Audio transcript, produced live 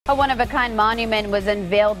A one-of-a-kind monument was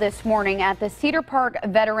unveiled this morning at the Cedar Park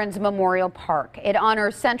Veterans Memorial Park. It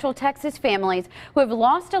honors Central Texas families who have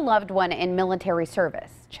lost a loved one in military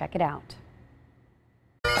service. Check it out.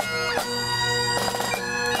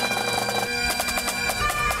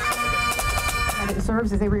 And it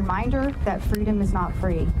serves as a reminder that freedom is not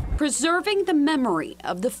free. Preserving the memory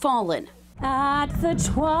of the fallen. At the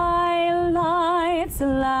twilight's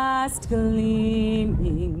last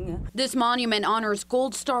gleaming. This monument honors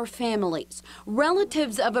Gold Star families,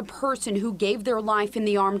 relatives of a person who gave their life in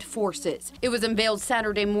the armed forces. It was unveiled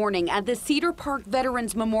Saturday morning at the Cedar Park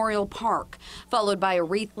Veterans Memorial Park, followed by a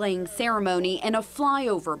wreath-laying ceremony and a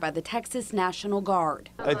flyover by the Texas National Guard.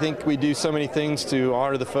 I think we do so many things to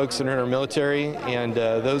honor the folks that are in our military, and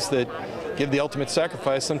those that give the ultimate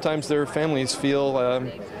sacrifice. Sometimes their families feel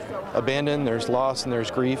abandoned, there's loss and there's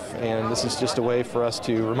grief, and this is just a way for us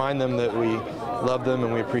to remind them that we love them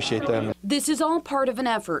and we appreciate them. This is all part of an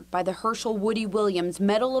effort by the Herschel Woody Williams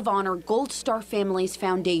Medal of Honor Gold Star Families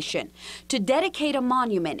Foundation to dedicate a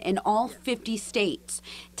monument in all 50 states.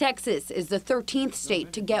 Texas is the 13th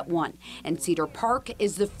state to get one, and Cedar Park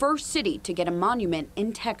is the first city to get a monument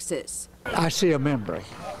in Texas. I see a memory.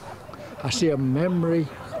 I see a memory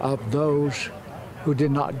of those who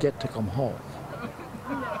did not get to come home.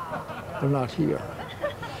 They're not here.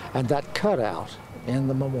 And that cutout in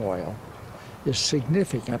the memorial is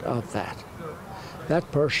significant of that.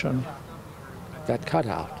 That person, that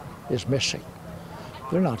cutout, is missing.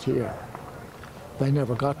 They're not here. They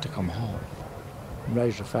never got to come home and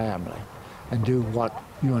raise a family and do what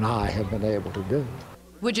you and I have been able to do.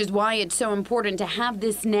 Which is why it's so important to have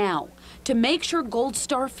this now, to make sure Gold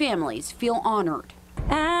Star families feel honored.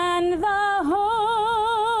 And the